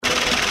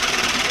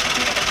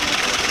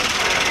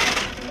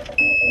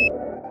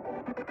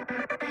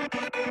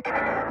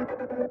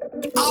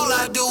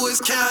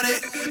count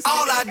it.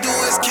 All I do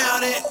is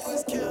count it.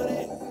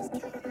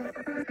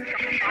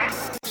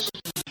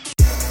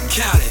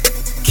 Count it,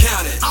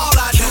 count it. All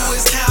I do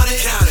is count it,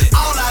 count it.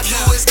 All I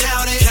do is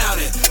count it,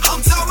 count it.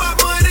 I'm talking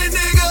about money,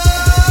 nigga.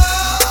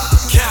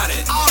 Count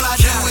it. All I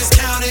do is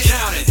count it,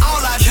 count it. All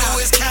I do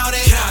is count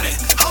it, count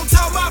it. I'm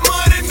talking about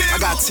money, nigga. I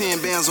got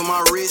 10 bands on my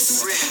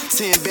wrist,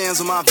 10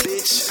 bands on my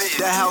bitch.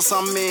 That house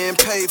I'm in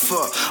paid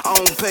for, I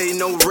don't pay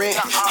no rent.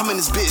 I'm in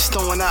this bitch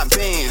throwing out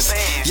bands,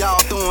 y'all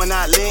throwing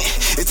out lint.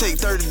 It take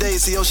 30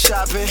 days to your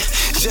shopping,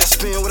 just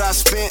spend what I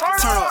spent.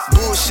 Turn up,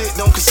 bullshit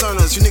don't concern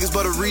us. You niggas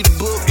better read the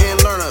book and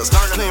learn us.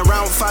 Playing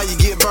around with fire, you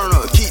get burned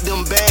up. Keep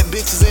them bad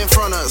bitches in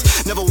front of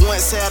us. Never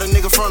once had a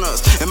nigga front us.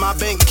 And my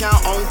bank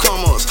account on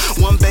commas.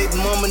 One baby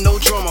mama, no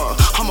drummer.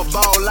 I'ma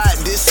ball like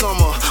this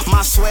summer.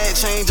 My swag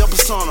change up a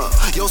sauna.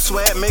 Your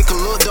swag make a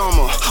little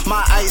dumber.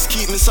 My ice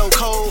keep me so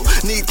cold.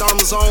 Need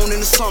thermals on in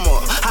the summer.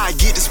 How I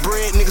get this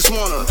bread, niggas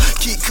wanna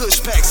keep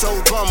Kush packs,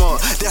 old bummer.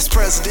 That's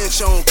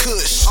presidential on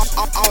Kush.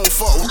 I don't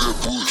fuck with that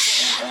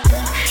bush.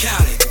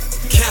 Count it,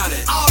 count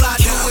it. All I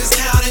do is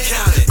count it,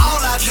 count it.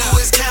 All I do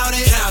is count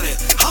it, count it.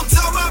 I'm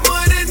talking about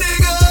money,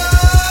 nigga.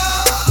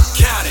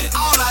 Count it.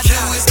 All I do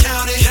is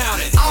count it,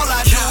 count it. All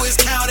I do is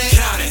count it,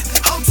 count it.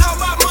 I'm talking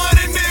about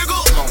money, nigga.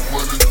 Count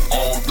money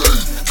all day.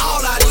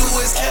 All I do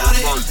is count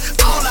it.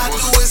 All I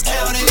do is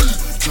count it.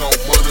 Count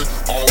money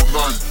all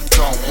night.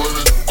 Count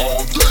money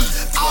all day.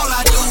 All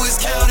I do is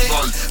count it.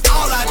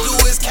 All I do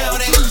is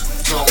count it.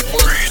 Count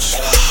money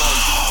all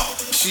night.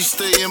 She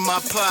stay in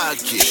my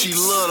pocket, she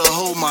love to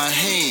hold my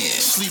hand.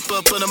 Sleep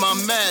up under my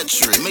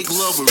mattress, make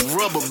love with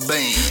rubber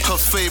band. Her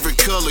favorite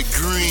color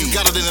green,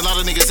 got it in a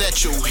lot of niggas at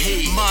your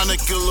head.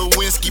 Monica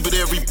Lewinsky, but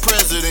every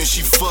president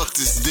she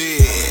fucked is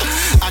dead.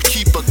 I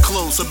keep her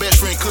close, her best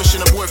friend Kush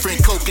and her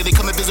boyfriend Coke. And they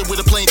come and visit with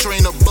a plane,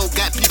 train, or boat.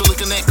 Got people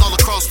looking at all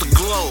across the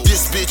globe.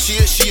 This bitch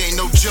here, she ain't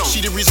no joke. She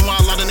the reason why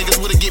a lot of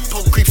niggas woulda get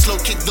poke, creep, slow,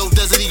 kick, though.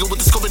 Desert Eagle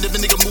with the scope, and if a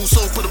nigga move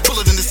so, put a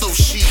bullet in his soul.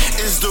 She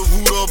is the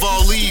root of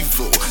all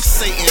evil,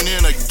 Satan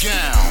in a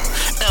gown.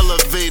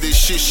 Elevated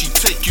shit, she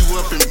take you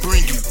up and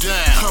bring you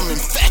down. I'm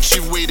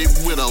infatuated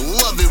with her,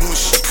 love it when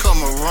she come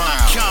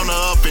around. Count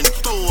her up and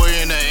throw her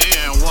in the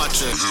air and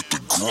watch her hit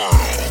the ground.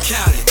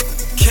 Count it,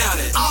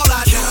 count it. All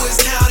I do is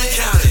count it,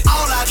 count it.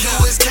 All I do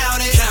is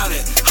count it, count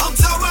it. I'm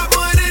talking about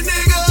money,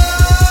 nigga.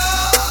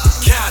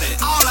 Count it.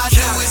 All I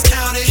do is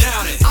count it,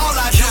 count it. All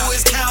I do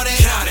is count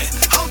it, count it.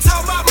 I'm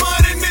talking about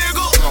money,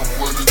 nigga. Count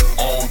money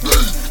all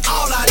day.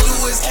 All I do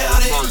is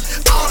count it.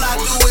 All I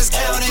do is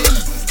count it.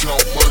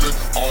 Count money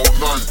all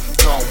night.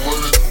 Count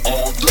money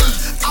all day.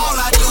 All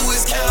I do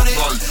is count it.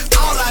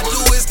 All I do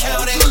is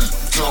count it.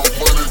 Count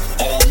money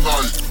all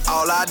night.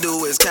 All I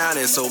do is count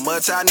it. So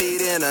much I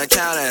need in a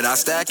counter. I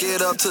stack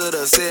it up to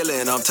the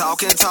ceiling. I'm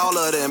talking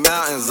taller than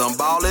mountains. I'm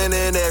ballin'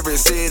 in every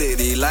city.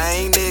 These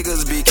lame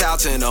niggas be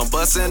couching. I'm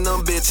busting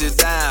them bitches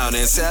down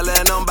and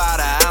selling them by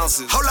the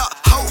ounces. Hold up,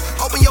 ho,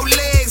 open your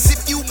legs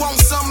if you